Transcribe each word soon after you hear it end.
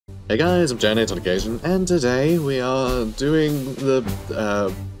Hey guys, I'm JanetOnOccasion, and today we are doing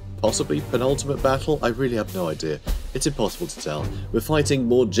the possibly penultimate battle. I really have no idea. It's impossible to tell. We're fighting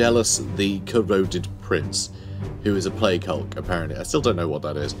More Jealous, the Corroded Prince, who is a Plague Hulk, apparently. I still don't know what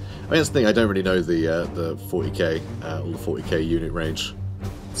that is. I mean, that's the thing, I don't really know the 40k, or the 40k unit range.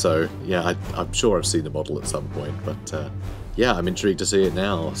 So, yeah, I'm sure I've seen the model at some point, but yeah, I'm intrigued to see it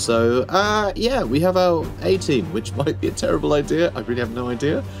now. So, yeah, we have our A-team, which might be a terrible idea. I really have no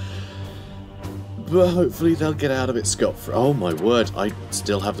idea. But hopefully they'll get out of it scot-free. Oh my word, I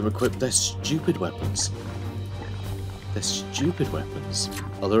still have them equipped. They're stupid weapons. They're stupid weapons.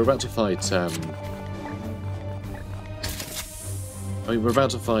 Oh, they're about to fight, I mean, we're about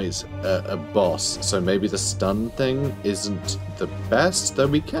to fight a boss, so maybe the stun thing isn't the best, though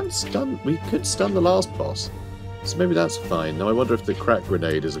we could stun the last boss. So maybe that's fine. Now I wonder if the crack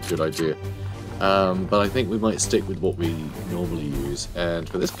grenade is a good idea. But I think we might stick with what we normally use. And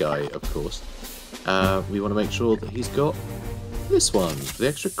for this guy, of course, we want to make sure that he's got this one, the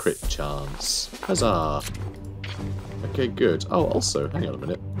extra crit chance. Huzzah! Okay, good. Oh, also, hang on a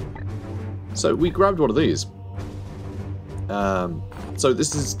minute. So we grabbed one of these. So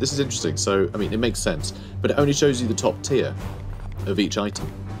this is interesting. So I mean, it makes sense, but it only shows you the top tier of each item,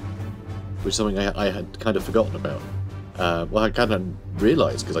 which is something I had kind of forgotten about. Well, I kind of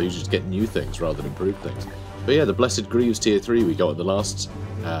realised because I usually just get new things rather than improved things. But yeah, the Blessed Greaves tier 3 we got in the last,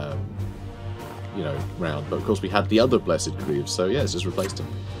 you know, round. But of course we had the other Blessed Greaves, so yeah, it's just replaced them,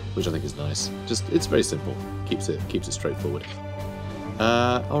 which I think is nice. Just it's very simple, keeps it straightforward.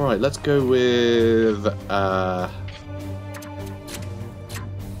 All right, let's go with.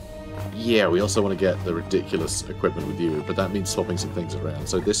 Yeah, we also want to get the ridiculous equipment with you, but that means swapping some things around.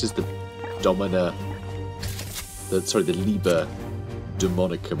 So this is the Liber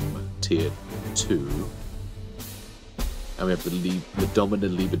Demonicum tier 2. And we have the Domina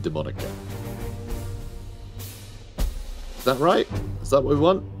Liber Demonica. Is that right? Is that what we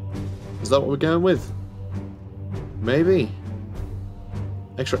want? Is that what we're going with? Maybe.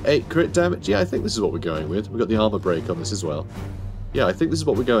 Extra 8 crit damage? Yeah, I think this is what we're going with. We've got the armor break on this as well. Yeah, I think this is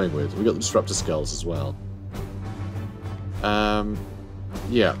what we're going with. We've got the Disruptor Skulls as well.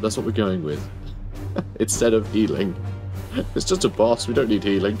 Yeah, that's what we're going with. Instead of healing. It's just a boss, we don't need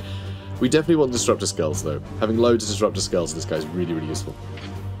healing. We definitely want Disruptor Skulls, though. Having loads of Disruptor Skulls in this guy is really, really useful.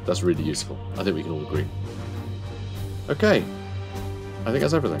 That's really useful. I think we can all agree. Okay. I think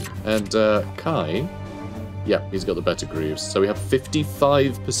that's everything. And, Kai... Yeah, he's got the better Greaves. So we have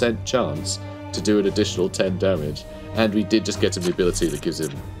 55% chance to do an additional 10 damage. And we did just get him the ability that gives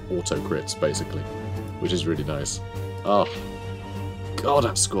him auto crits, basically, which is really nice. Oh, God,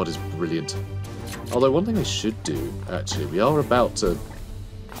 that squad is brilliant. Although one thing I should do, actually, we are about to,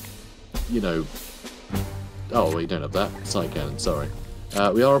 you know... Oh, we don't have that. Side cannon, sorry.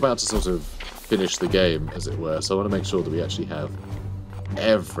 We are about to sort of finish the game, as it were, so I want to make sure that we actually have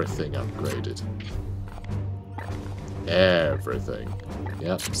everything upgraded. Everything.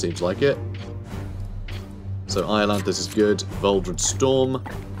 Yeah, seems like it. So Ireland, this is good. Voldred Storm.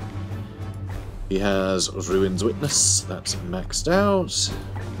 He has Ruin's Witness. That's maxed out.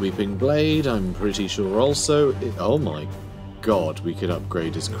 Weeping Blade, I'm pretty sure also. Oh my god, we could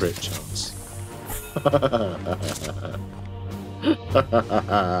upgrade his crit chance.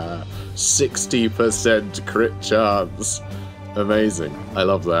 60% crit chance. Amazing. I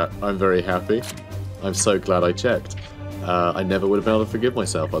love that. I'm very happy. I'm so glad I checked. I never would have been able to forgive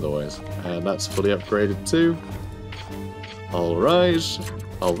myself otherwise. And that's fully upgraded too. Alright.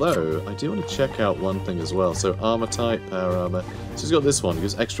 Although, I do want to check out one thing as well. So, armor type, power armor. So he's got this one. He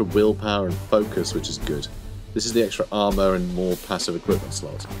gives extra willpower and focus, which is good. This is the extra armor and more passive equipment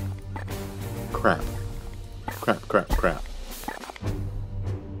slot. Crap. Crap, crap, crap.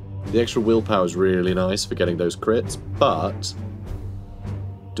 The extra willpower is really nice for getting those crits, but...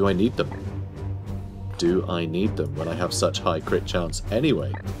 do I need them? Do I need them when I have such high crit chance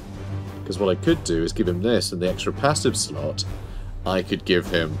anyway? Because what I could do is give him this and the extra passive slot. I could give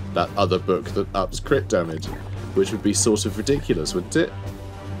him that other book that ups crit damage, which would be sort of ridiculous, wouldn't it?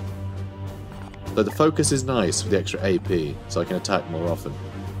 Though the focus is nice with the extra AP, so I can attack more often.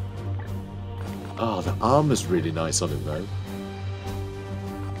 Oh, the armor's really nice on him though.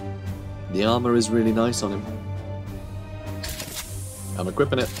 The armor is really nice on him. I'm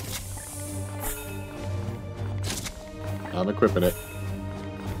equipping it. I'm equipping it.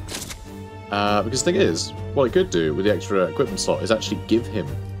 Because the thing is, what I could do with the extra equipment slot is actually give him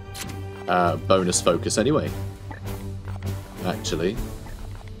bonus focus anyway. Actually.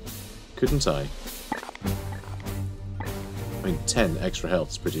 Couldn't I? I mean, 10 extra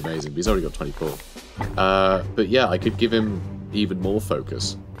health is pretty amazing, but he's already got 24. But yeah, I could give him even more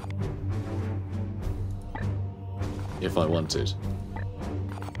focus. if I wanted.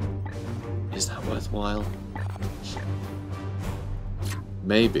 Is that worthwhile?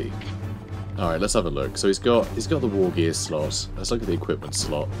 Maybe. Alright, let's have a look. So he's got the war gear slot. Let's look at the equipment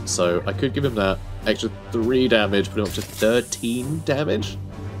slot. So I could give him that extra 3 damage, put him up to 13 damage.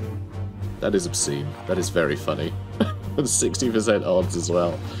 That is obscene. That is very funny. 60% odds as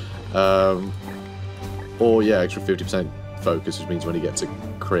well. Or yeah, extra 50% focus, which means when he gets a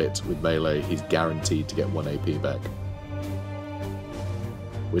crit with melee, he's guaranteed to get 1 AP back.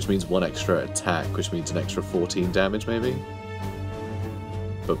 Which means 1 extra attack, which means an extra 14 damage maybe?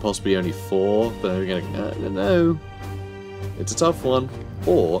 But possibly only 4, but then we're gonna... I don't know. It's a tough one.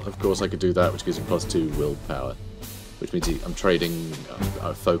 Or, of course, I could do that, which gives him +2 willpower. Which means I'm trading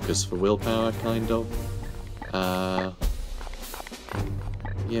focus for willpower, kind of.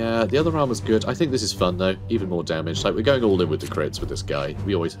 Yeah, the other armor's good. I think this is fun, though. Even more damage. Like, we're going all in with the crits with this guy.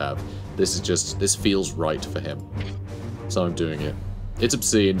 We always have. This is just... This feels right for him. So I'm doing it. It's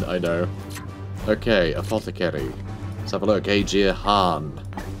obscene, I know. Okay, Apothecary. Let's have a look. Aegir Han.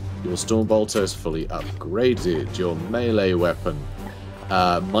 Your Stormbolter is fully upgraded. Your melee weapon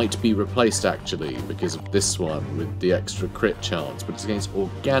might be replaced, actually, because of this one with the extra crit chance. But it's against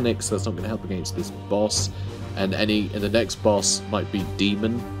organic, so that's not going to help against this boss. And the next boss might be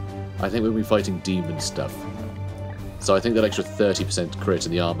Demon. I think we'll be fighting Demon stuff. So I think that extra 30% crit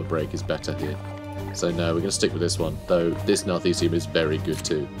in the armor break is better here. So no, we're going to stick with this one. Though this Narthesium is very good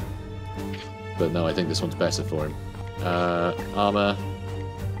too. But no, I think this one's better for him. Armor.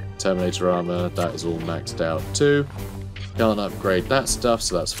 Terminator armor. That is all maxed out too. Can't upgrade that stuff,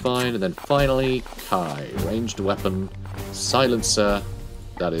 so that's fine. And then finally, Kai. Ranged weapon. Silencer.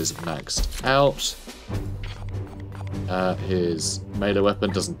 That is maxed out. His melee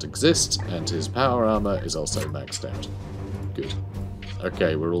weapon doesn't exist, and his power armor is also maxed out. Good.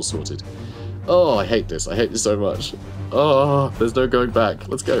 Okay, we're all sorted. Oh, I hate this. I hate this so much. Oh, there's no going back.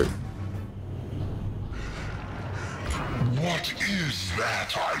 Let's go. What is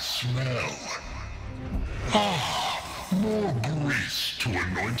that I smell? Ah, more grease to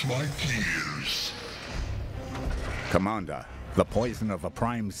anoint my gears. Commander, the poison of a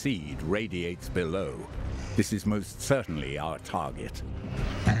prime seed radiates below. This is most certainly our target.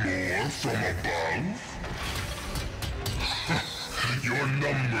 More from above? Your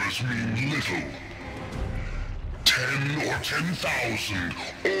numbers mean little. 10 or 10,000,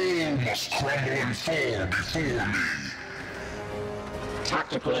 all must crumble and fall before me.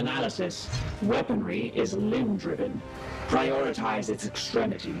 Tactical analysis. Weaponry is limb-driven. Prioritize its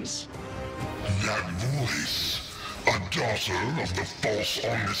extremities. That voice, a daughter of the false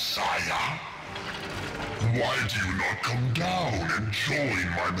Omnissiah? Why do you not come down and join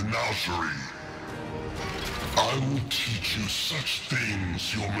my menagerie? I will teach you such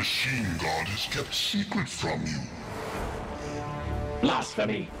things your machine god has kept secret from you.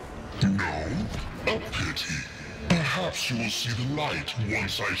 Blasphemy! No, a pity. Perhaps you will see the light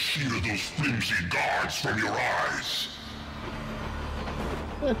once I shear those flimsy guards from your eyes.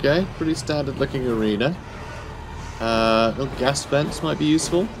 Okay, pretty standard looking arena. Little gas vents might be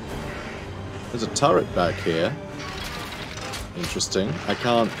useful. There's a turret back here. Interesting. I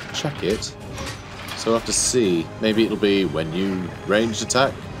can't check it. So we'll have to see. Maybe it'll be when you ranged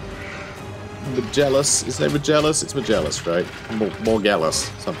attack. Magellas. Is it Magellas? It's Magellas, right? Morgellus,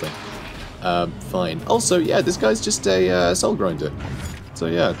 something. Fine. Also, yeah, this guy's just a soul grinder. So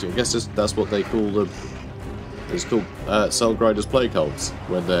yeah, I guess that's what they call the... It's called soul grinders plague holds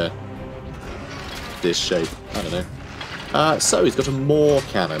when they're this shape. I don't know. So he's got a Maw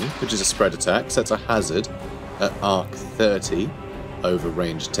cannon, which is a spread attack, sets a hazard at arc 30 over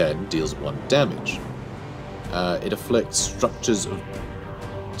range 10, deals 1 damage. It afflicts structures of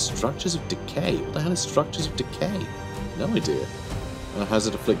decay. What the hell is structures of decay? No idea.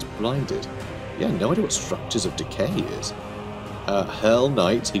 Hazard afflicts blinded. Yeah, no idea what structures of decay is. Hurl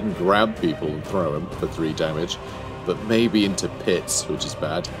Knight, he can grab people and throw them for 3 damage, but maybe into pits, which is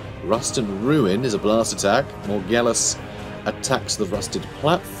bad. Rust and Ruin is a blast attack. Morgellus attacks the rusted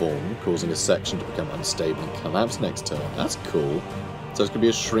platform, causing a section to become unstable and collapse next turn. That's cool. So it's going to be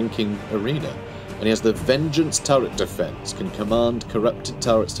a shrinking arena. And he has the Vengeance turret defense, can command corrupted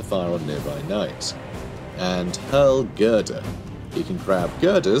turrets to fire on nearby knights. And Hurl Girder. He can grab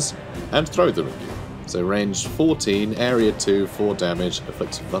girders and throw them at you. So range 14, area 2, 4 damage,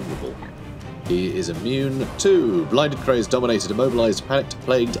 afflicts vulnerable. He is immune to Blinded, Crazed, Dominated, Immobilized, Panicked,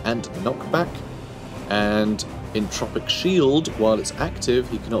 Plagued, and Knockback. And Entropic Shield, while it's active,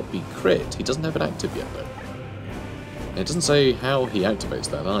 he cannot be crit. He doesn't have an active yet, though. And it doesn't say how he activates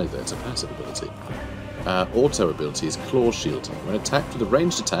that either. It's a passive ability. Auto ability is Claw Shield. When attacked with a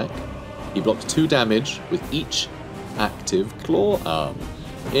ranged attack, he blocks 2 damage with each active claw arm.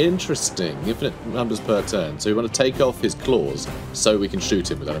 Interesting. Infinite numbers per turn. So we want to take off his claws so we can shoot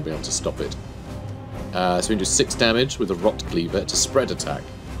him without him being able to stop it. So we can do 6 damage with a rot cleaver to spread attack.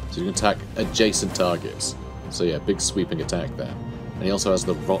 So you can attack adjacent targets. So yeah, big sweeping attack there. And he also has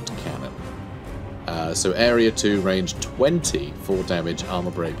the rot cannon. So area 2, range 20, 4 damage,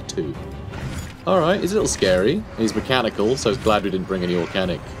 armor break 2. Alright, he's a little scary. He's mechanical, so I was glad we didn't bring any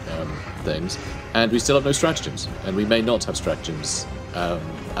organic things. And we still have no stratagems. And we may not have stratagems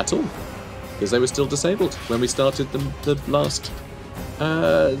at all. Because they were still disabled when we started the last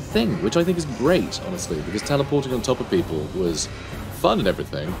thing. Which I think is great, honestly. Because teleporting on top of people was fun and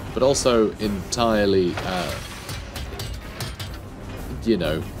everything. But also entirely, you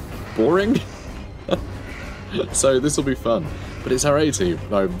know, boring. So this will be fun. But it's our A team,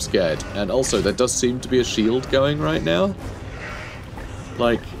 I'm scared. And also, there does seem to be a shield going right now.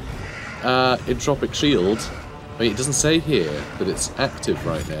 Like, Entropic Shield. I mean, it doesn't say here that it's active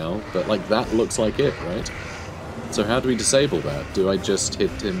right now, but, like, that looks like it, right? So how do we disable that? Do I just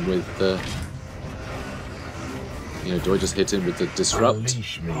hit him with the... You know, do I just hit him with the Disrupt?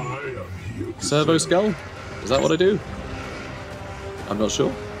 Servo Skull? Is that what I do? I'm not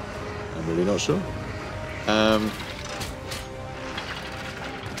sure. I'm really not sure.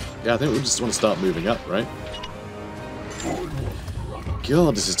 Yeah, I think we just want to start moving up, right?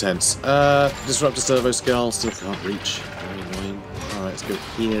 God, this is tense. Disrupt a Servo Skull, still can't reach. Very annoying. Alright, let's go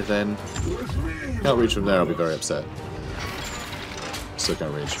here then. Can't reach from there, I'll be very upset. Still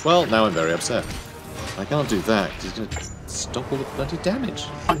can't reach. Well, now I'm very upset. I can't do that, because he's going to stop all the bloody damage.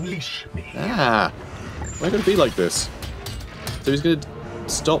 Unleash me. Ah! Why going to be like this? So he's going to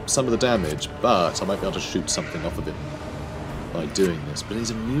stop some of the damage, but I might be able to shoot something off of him by doing this. But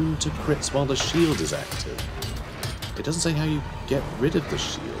he's immune to crits while the shield is active. It doesn't say how you get rid of the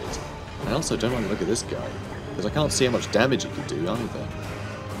shield. I also don't want to look at this guy, because I can't see how much damage he can do either.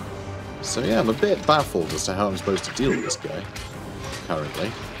 So yeah, I'm a bit baffled as to how I'm supposed to deal with this guy,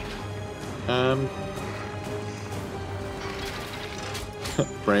 currently.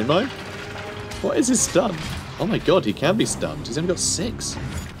 Brain mine? What is his stun? Oh my god, he can be stunned. He's only got 6.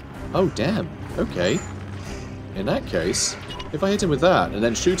 Oh damn, okay. In that case, if I hit him with that and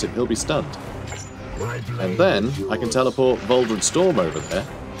then shoot him, he'll be stunned. And then I can teleport Volder and Storm over there.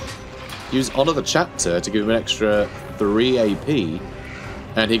 Use Honor the Chapter to give him an extra 3 AP,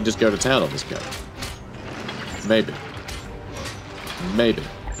 and he can just go to town on this guy. Maybe. Maybe.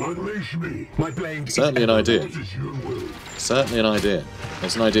 Certainly an idea. Certainly an idea.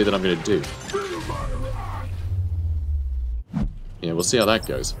 That's an idea that I'm going to do. Yeah, we'll see how that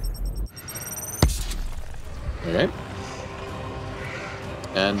goes. Okay.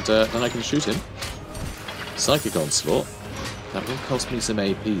 And then I can shoot him. Psychic Onslaught. That will cost me some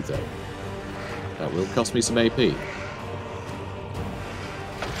AP, though. That will cost me some AP.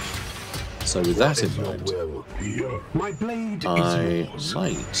 So with that in mind, I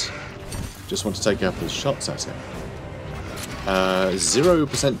might just want to take a couple of shots at him.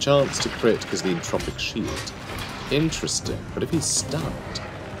 0% chance to crit because of the Entropic Shield. Interesting, but if he's stunned,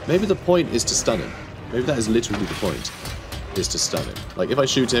 maybe the point is to stun him. Maybe that is literally the point, is to stun him. Like, if I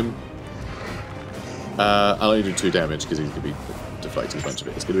shoot him, I'll only do 2 damage because he's going to be deflecting a bunch of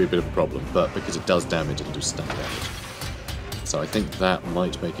it. It's going to be a bit of a problem, but because it does damage, it'll do stun damage. So I think that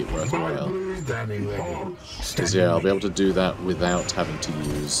might make it worthwhile. Because, yeah, I'll be able to do that without having to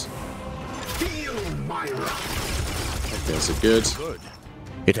use... Okay, so good.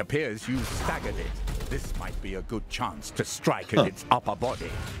 It appears you staggered it. This might be a good chance to strike at its upper body.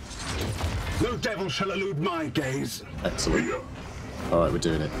 No devil shall elude my gaze. Excellent. Alright, we're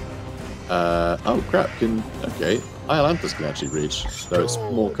doing it. Oh crap, okay. Iolanthus can actually reach, though it's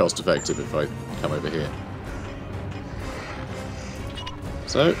more cost effective if I come over here.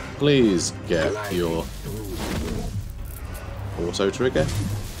 So, please get your auto trigger.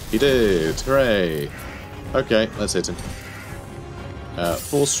 He did! Hooray! Okay, let's hit him.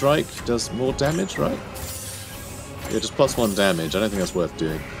 Force Strike does more damage, right? Yeah, just +1 damage. I don't think that's worth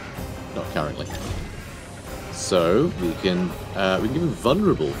doing. Not currently. So, we can give him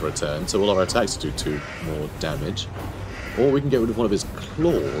Vulnerable for a turn, so all of our attacks do 2 more damage. Or we can get rid of one of his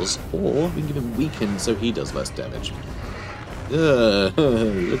claws, or we can give him Weakened so he does less damage. Look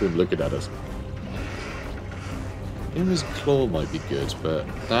at him looking at us. Even his claw might be good, but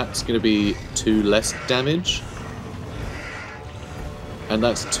that's going to be 2 less damage. And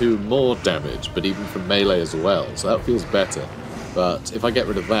that's 2 more damage, but even from melee as well, so that feels better. But if I get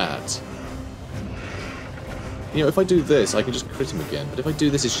rid of that... You know, if I do this, I can just crit him again, but if I do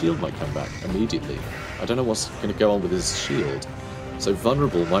this, his shield might come back immediately. I don't know what's going to go on with his shield. So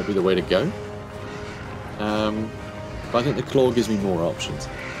Vulnerable might be the way to go. But I think the claw gives me more options.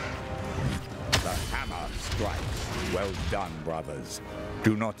 The hammer strikes. Well done, brothers.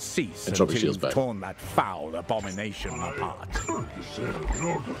 Do not cease And until drop your shields you've back. torn that foul abomination apart.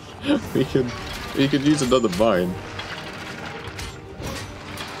 we can use another mine.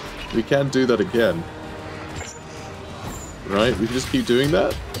 We can do that again. Right, we can just keep doing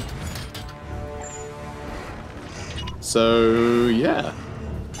that. So, yeah.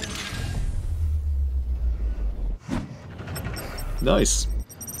 Nice.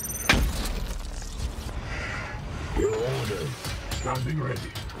 Your orders. Standing ready.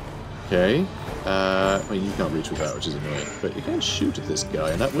 Okay. I mean, you can't reach with that, which is annoying. But you can shoot at this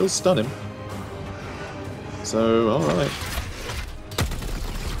guy, and that will stun him. So, alright.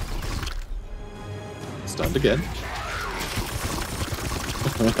 Stunned again.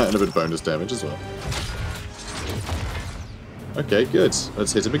 And a bit of bonus damage as well. Okay, good.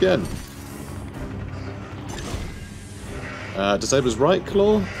 Let's hit him again. Disable his right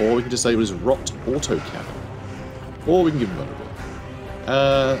claw, or we can disable his rot auto cannon. Or we can give him vulnerable.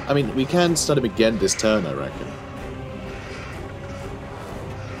 I mean, we can stun him again this turn, I reckon.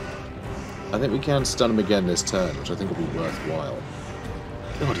 I think we can stun him again this turn, which I think will be worthwhile.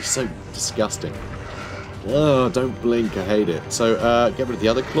 God, he's so disgusting. Oh, don't blink, I hate it. So, get rid of the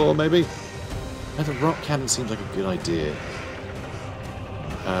other claw, maybe? No, the rock cannon seems like a good idea.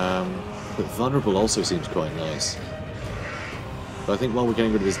 But vulnerable also seems quite nice. But I think while we're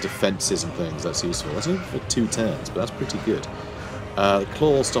getting rid of his defences and things, that's useful. That's only for 2 turns, but that's pretty good. The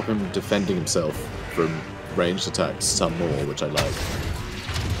claw will stop him defending himself from ranged attacks some more, which I like.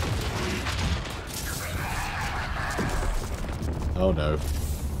 Oh no.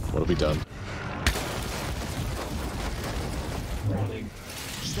 What have we done? Warning.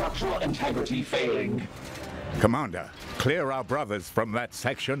 Structural integrity failing. Commander, clear our brothers from that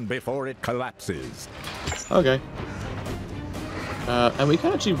section before it collapses. Okay. And we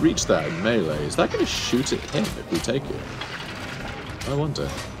can actually reach that in melee. Is that going to shoot at him if we take it? I wonder.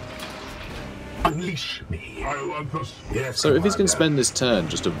 Unleash me. I want this. Yes, So if he's going Commander. to spend this turn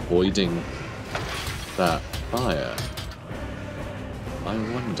just avoiding that fire, I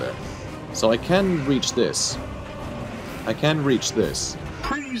wonder. So I can reach this. I can reach this.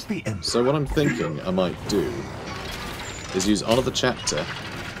 Praise the Emperor. So what I'm thinking I might do is use Honor the Chapter.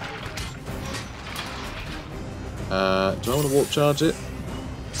 Do I want to warp charge it?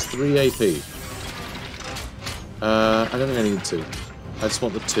 It's 3 AP. I don't think I need to. I just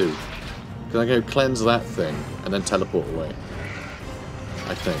want the 2. Can I go cleanse that thing and then teleport away?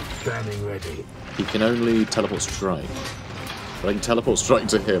 I think. Standing ready. He can only teleport strike. But I can teleport strike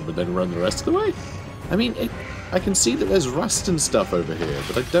to him and then run the rest of the way? I mean, I can see that there's rust and stuff over here,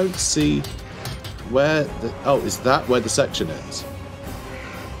 but I don't see where the... Oh, is that where the section ends?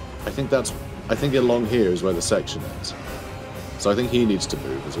 I think along here is where the section ends. So I think he needs to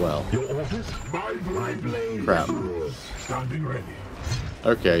move as well. Your orders? My blade. Crap. Standing ready.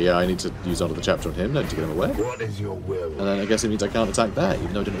 Okay, yeah, I need to use Honor the Chapter on him then to get him away. What is your will? And then I guess it means I can't attack that,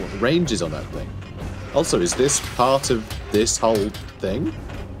 even though I don't know what the range is on that thing. Also, is this part of this whole thing?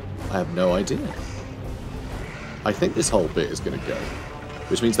 I have no idea. I think this whole bit is going to go.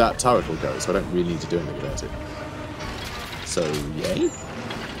 Which means that turret will go, so I don't really need to do anything about it. So, yay?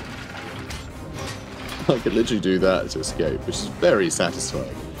 I could literally do that to escape, which is very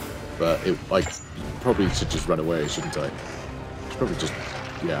satisfying. But I probably should just run away, shouldn't I? Probably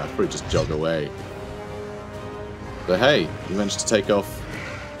just jog away. But hey, we managed to take off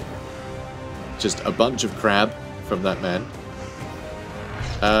just a bunch of crab from that man.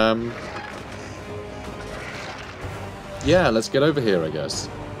 Yeah, let's get over here, I guess.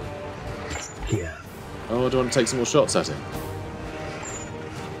 Here. Oh, do I want to take some more shots at him?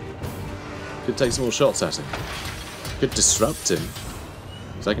 Could take some more shots at him. Could disrupt him.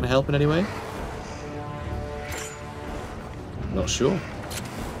 Is that going to help in any way? Not sure.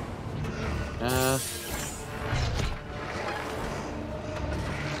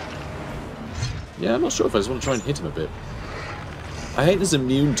 Yeah, I'm not sure if I just want to try and hit him a bit. I hate this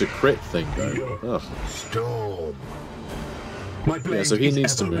immune to crit thing, though. Ugh. Storm. Yeah, so he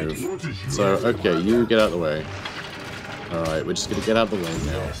needs to move. So, okay, you get out of the way. Alright, we're just going to get out of the way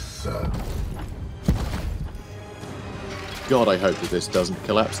now. Yes, sir. God, I hope that this doesn't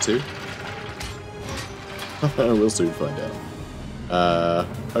collapse too. We'll soon find out.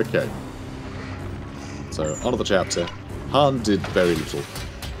 Okay. So, on to the chapter. Han did very little,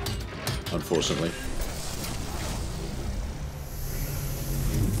 unfortunately.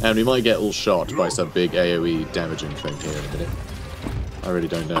 And we might get all shot by some big AoE damaging thing here in a minute. I really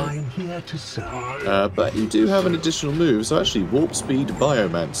don't know. I'm here to serve. But you do have an additional move, so actually Warp Speed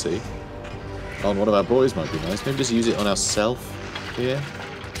Biomancy. on one of our boys might be nice. Maybe just use it on ourselves here.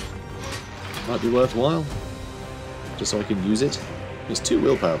 Might be worthwhile. Just so I can use it. It's 2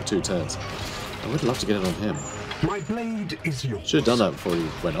 willpower for 2 turns. I would love to get it on him. My blade is yours. Should have done that before he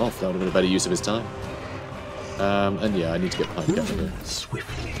went off. That would have been a better use of his time. And yeah, I need to get Pine Catcher here.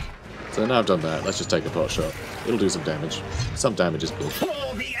 Swiftly. So now I've done that, let's just take a pot shot. It'll do some damage. Some damage is good.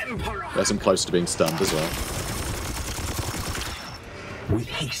 For the Emperor! Gets him close to being stunned as well. With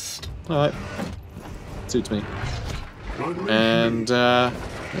haste. Alright. Suits me. And, yeah,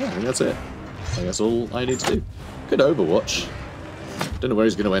 I think that's it. I think that's all I need to do. Good Overwatch. Don't know where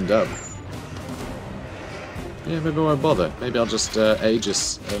he's going to end up. Yeah, maybe I won't bother. Maybe I'll just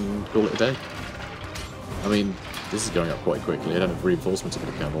Aegis and call it a day. I mean, this is going up quite quickly. I don't have reinforcements are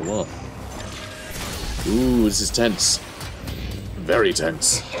going to come or what. Ooh, this is tense. Very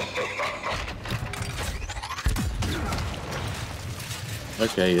tense.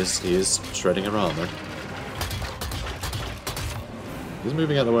 Okay, he is shredding her armor. He's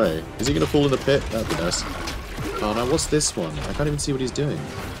moving out of the way. Is he going to fall in the pit? That'd be nice. Oh, now what's this one? I can't even see what he's doing.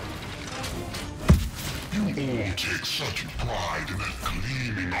 You all take such pride in that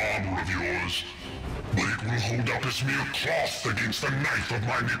gleaming armor of yours, but it will hold up as mere cloth against the knife of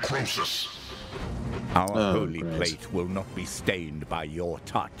my necrosis. Our holy great. plate will not be stained by your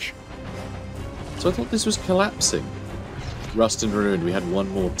touch. So I thought this was collapsing. Rust and Ruin, we had one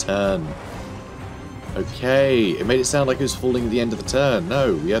more turn. Okay, it made it sound like it was falling at the end of the turn.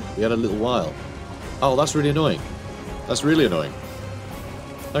 No, we had a little while. Oh, that's really annoying. That's really annoying.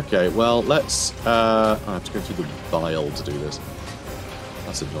 Okay, well, let's... I have to go through the vial to do this.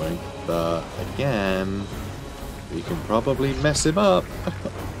 That's annoying. But, again, we can probably mess him up.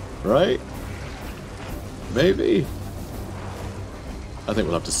 Right? Maybe? I think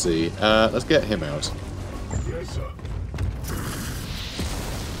we'll have to see. Let's get him out. Yes, sir.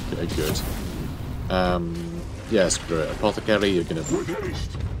 Okay, good. Yeah, screw it. Apothecary, you're gonna...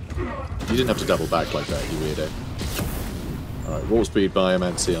 You didn't have to double back like that, you weirdo. Alright, wall speed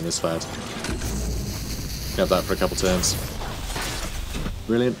biomancy on this fad. Have that for a couple turns.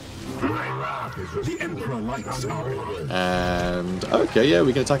 Brilliant. The Emperor likes our order. And... okay, yeah,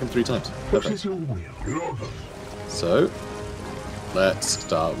 we can attack him 3 times. What is Perfect. your will? So, let's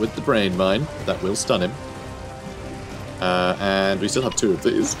start with the Brain Mine. That will stun him. And we still have 2 of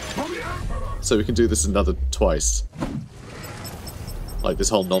these. So we can do this another twice. Like this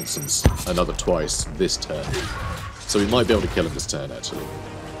whole nonsense. Another twice this turn. So we might be able to kill him this turn, actually.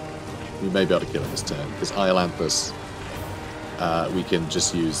 We may be able to kill him this turn. Because Iolanthus, we can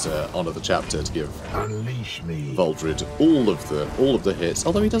just use Honor the Chapter to give Unleash me. Voldred all of the hits.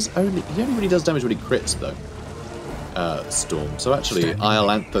 Although he only really does damage when he crits, though. Storm. So actually,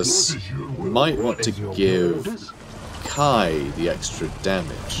 Iolanthus might want to give Kai the extra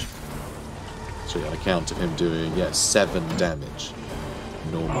damage. Actually, on account of him doing, 7 damage.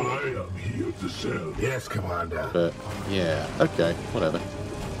 Normal. I am here to serve. Yes, Commander. But, yeah, okay, whatever.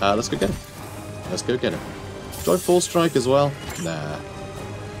 Let's go get him. Let's go get him. Do I Force Strike as well? Nah.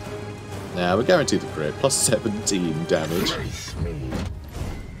 Nah, we're guaranteed the crit. Plus 17 damage.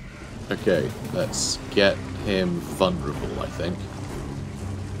 Okay, let's get him vulnerable, I think.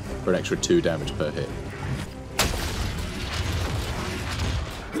 For an extra 2 damage per hit.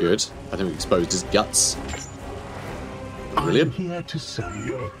 Good. I think we exposed his guts. Brilliant. I'm here to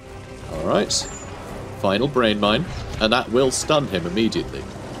serve. Alright. Final Brain Mine. And that will stun him immediately.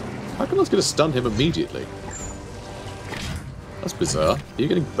 How come that's going to stun him immediately? That's bizarre. Are you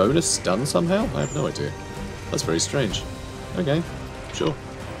getting bonus stun somehow? I have no idea. That's very strange. Okay. Sure.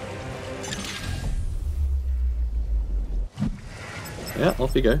 Yeah,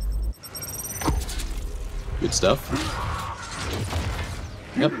 off you go. Good stuff.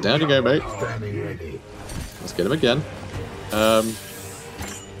 Yep, down you go, mate. Let's get him again. I'm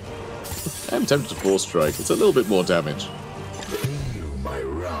tempted to Force Strike. It's a little bit more damage.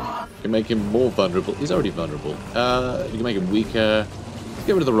 You can make him more vulnerable. He's already vulnerable. You can make him weaker. Let's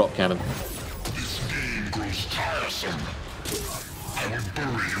get rid of the rock cannon. This game grows tiresome. I will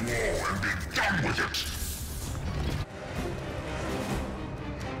bury you all and be done with it.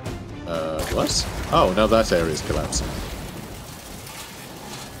 What? Oh, now that area's collapsing.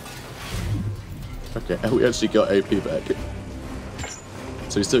 Okay, and we actually got AP back.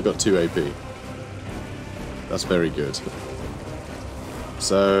 So we still got 2 AP. That's very good.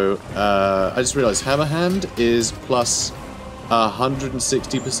 So, I just realised Hammerhand is plus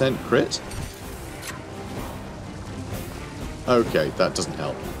 160% crit. Okay, that doesn't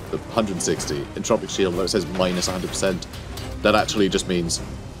help. The 160. Entropic Shield, though it says minus 100%, that actually just means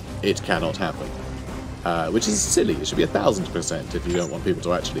it cannot happen. Which is silly. It should be 1000% if you don't want people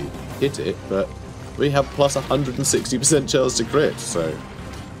to actually hit it, but we have plus 160% chance to crit, so,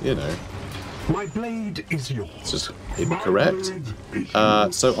 you know. My blade is yours. It's just incorrect.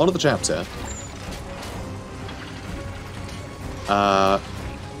 So, on to the chapter. Oh,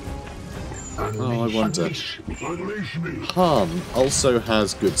 I wonder. Han also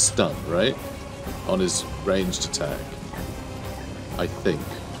has good stun, right? On his ranged attack. I think.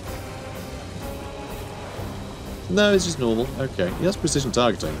 No, it's just normal. Okay. He has precision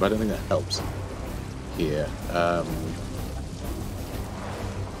targeting, but I don't think that helps. Here.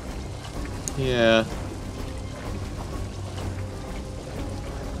 Yeah.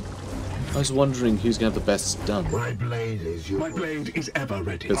 I was wondering who's going to have the best stun. My blade is yours. My blade is ever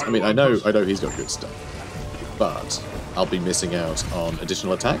ready. Because, I mean, I know he's got good stun. But I'll be missing out on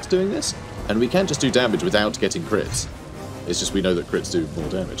additional attacks doing this. And we can just do damage without getting crits. It's just we know that crits do more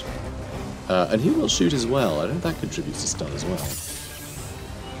damage. And he will shoot as well. I don't know if that contributes to stun as well.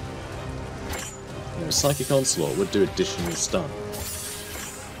 You know, Psychic Onslaught would do additional stun.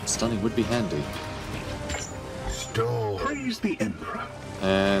 Stunning would be handy. Praise the Emperor.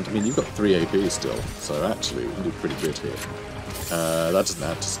 And, I mean, you've got 3 AP still, so actually we can do pretty good here. That doesn't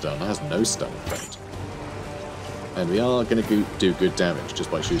add to stun. That has no stun effect. And we are going to do good damage just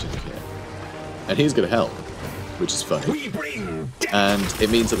by shooting here. And he's going to help, which is funny. And it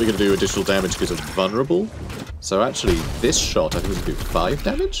means that we're going to do additional damage because of vulnerable. So actually, this shot I think is going to do 5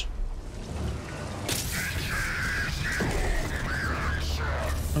 damage?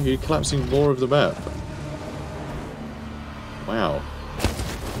 Oh, you're collapsing more of the map. Wow.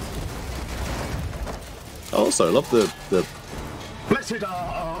 Also, I love the... Blessed are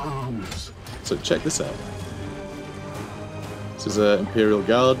our arms. So check this out. This is an Imperial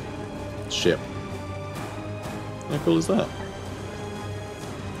Guard ship. How cool is that?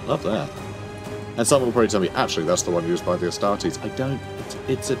 Love that. And someone will probably tell me, actually, that's the one used by the Astartes. I don't.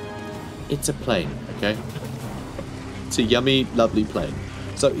 It's a plane, okay? It's a yummy, lovely plane.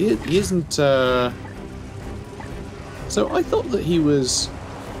 So he isn't. So I thought that he was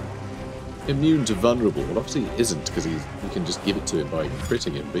immune to vulnerable, but obviously he isn't because you can just give it to him by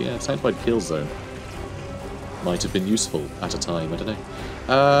critting him. But yeah, Sanctified Kill Zone might have been useful at a time. I don't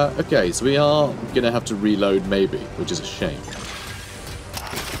know. Okay, so we are gonna have to reload maybe, which is a shame.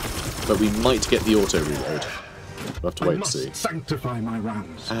 But we might get the auto reload. We'll have to wait and see. Sanctify my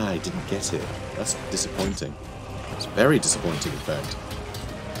rounds. Ah, I didn't get it. That's disappointing. It's very disappointing, in fact.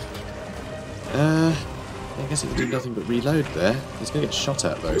 I guess he can do nothing but reload there. He's going to get shot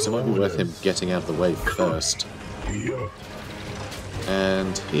at, though, so it might be worth him getting out of the way first.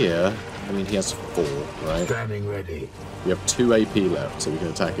 And here, I mean, he has 4, right? Standing ready. We have 2 AP left, so we can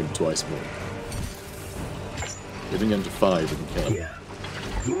attack him twice more. Giving him to 5, we can kill him.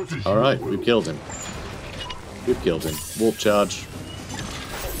 Alright, we've killed him. We've killed him. Warp charge.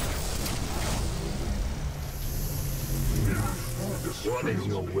 What is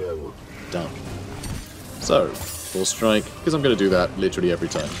your will? Done. So, full strike, because I'm going to do that literally every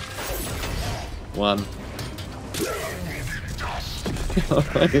time. 1.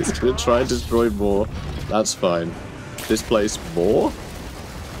 Alright, it's going to try and destroy more. That's fine. Displace more?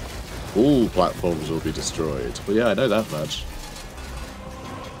 All platforms will be destroyed. Well, yeah, I know that much.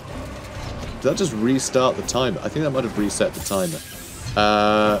 Did that just restart the timer? I think that might have reset the timer.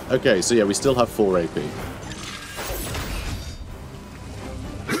 Okay, so yeah, we still have 4 AP.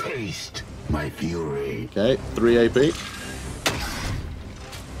 Haste my fury. Okay, 3 AP.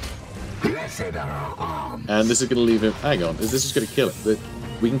 Blessed are our arms. And this is going to leave him... Hang on, is this just going to kill him?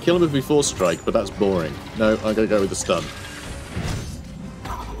 We can kill him if we force strike, but that's boring. No, I'm going to go with the stun.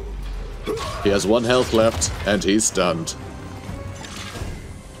 He has 1 health left, and he's stunned.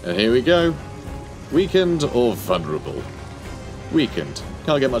 And here we go. Weakened or vulnerable? Weakened.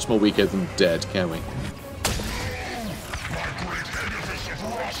 Can't get much more weaker than dead, can we?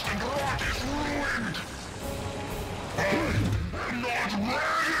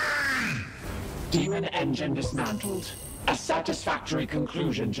 Demon engine dismantled. A satisfactory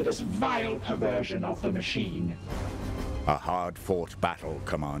conclusion to this vile perversion of the machine. A hard-fought battle,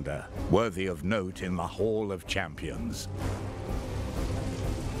 Commander, worthy of note in the Hall of Champions.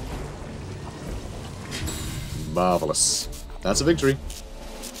 Marvellous. That's a victory.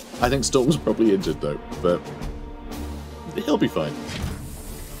 I think Storm's probably injured, though, but he'll be fine.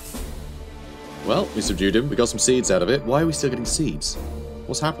 Well, we subdued him. We got some seeds out of it. Why are we still getting seeds?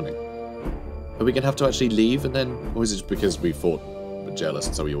 What's happening? Are we going to have to actually leave and then... Or is it just because we fought Magellan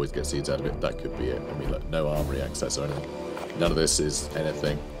and so we always get seeds out of it? That could be it. I mean, look, no armory access or anything. None of this is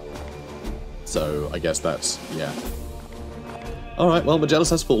anything. So, I guess that's... yeah. Alright, well, Magellan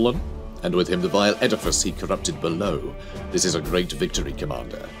has fallen. And with him the vile edifice he corrupted below. This is a great victory,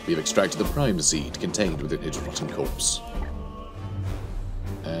 Commander. We have extracted the prime seed contained within its rotten corpse.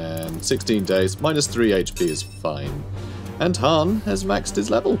 And 16 days, minus 3 HP is fine. And Han has maxed his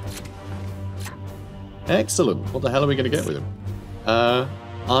level. Excellent. What the hell are we going to get with him?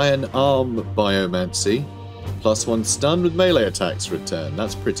 Iron Arm Biomancy. +1 stun with melee attacks for a turn.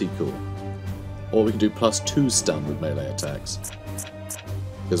 That's pretty cool. Or we can do +2 stun with melee attacks.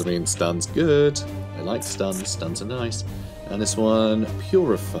 Because, I mean, stun's good. I like stuns. Stuns are nice. And this one,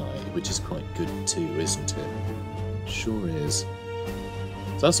 Purify, which is quite good too, isn't it? Sure is.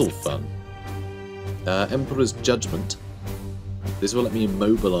 So that's all fun. Emperor's Judgment. This will let me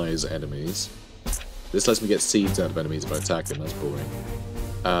immobilize enemies. This lets me get seeds out of enemies if I attack them. That's boring.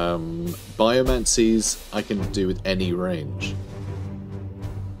 Biomancies I can do with any range.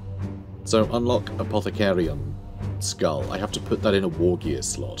 So unlock Apothecarion Skull. I have to put that in a War Gear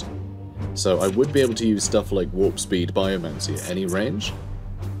slot. So I would be able to use stuff like Warp Speed Biomancy at any range,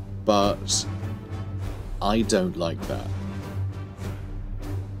 but I don't like that.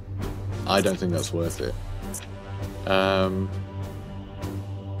 I don't think that's worth it.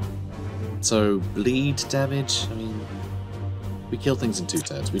 So bleed damage, I mean, we kill things in 2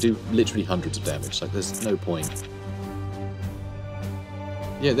 turns. We do literally hundreds of damage, like there's no point.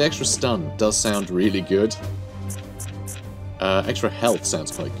 Yeah, the extra stun does sound really good. Extra health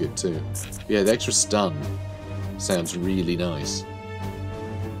sounds quite good too. Yeah, the extra stun sounds really nice.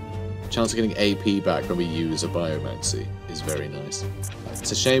 Chance of getting AP back when we use a Biomancy is very nice.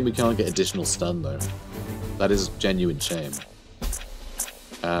 It's a shame we can't get additional stun though. That is a genuine shame.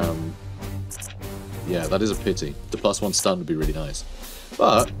 Yeah, that is a pity. The +1 stun would be really nice.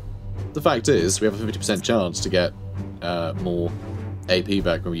 But the fact is, we have a 50% chance to get more AP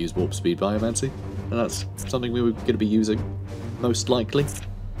back when we use Warp Speed Biomancy. And that's something we were going to be using, most likely,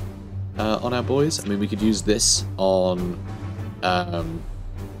 on our boys. I mean, we could use this on,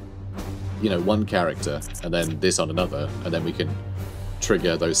 you know, one character, and then this on another, and then we can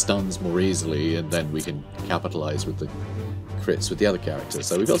trigger those stuns more easily, and then we can capitalize with the crits with the other characters.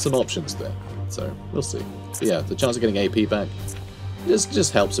 So we've got some options there. So we'll see. But yeah, the chance of getting AP back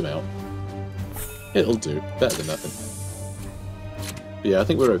just helps him out. It'll do. Better than nothing. But yeah, I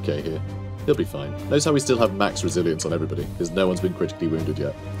think we're okay here. He'll be fine. Notice how we still have max resilience on everybody, because no one's been critically wounded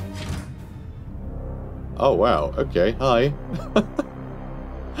yet. Oh wow, okay, hi.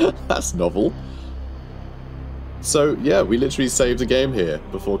 That's novel. So yeah, we literally saved the game here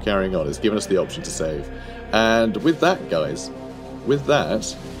before carrying on. It's given us the option to save. And with that, guys, with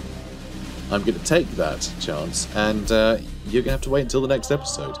that, I'm going to take that chance, and you're going to have to wait until the next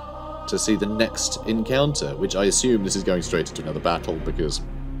episode to see the next encounter, which I assume this is going straight into another battle, because,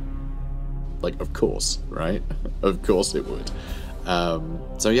 like, of course, right? Of course it would.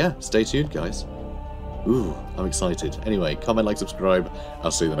 So yeah, stay tuned, guys. Ooh, I'm excited. Anyway, comment, like, subscribe.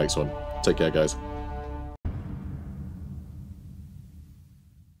 I'll see you in the next one. Take care, guys.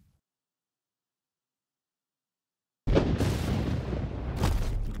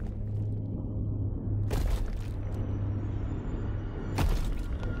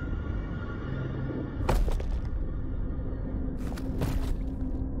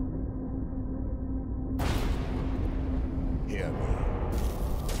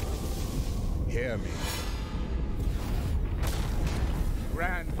 Hear me.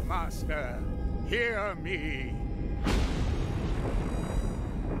 Grandmaster, hear me.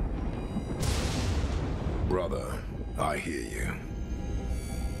 Brother, I hear you.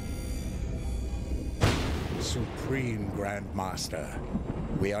 Supreme Grandmaster,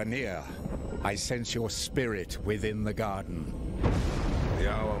 we are near. I sense your spirit within the garden.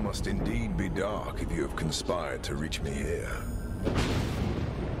 The hour must indeed be dark if you have conspired to reach me here.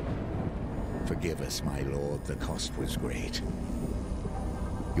 Forgive us, my lord, the cost was great.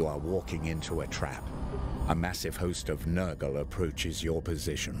 You are walking into a trap. A massive host of Nurgle approaches your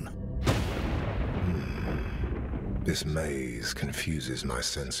position. This maze confuses my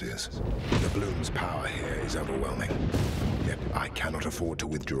senses. The Bloom's power here is overwhelming. Yet I cannot afford to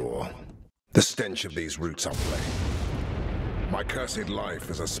withdraw. The stench of these roots are plain. My cursed life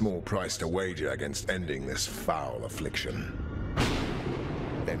is a small price to wager against ending this foul affliction.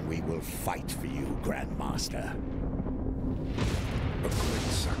 Then we will fight for you, Grandmaster. A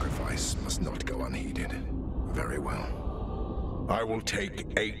great sacrifice must not go unheeded. Very well. I will take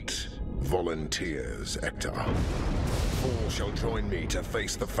 8 volunteers, Hector. 4 shall join me to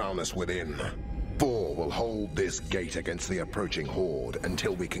face the foulness within. 4 will hold this gate against the approaching horde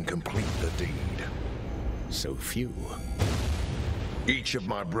until we can complete the deed. So few. Each of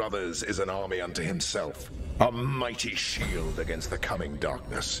my brothers is an army unto himself. A mighty shield against the coming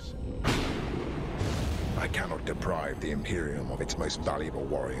darkness. I cannot deprive the Imperium of its most valuable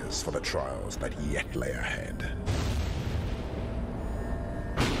warriors for the trials that yet lay ahead.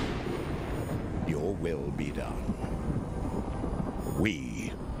 Your will be done.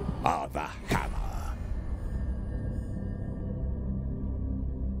 We are the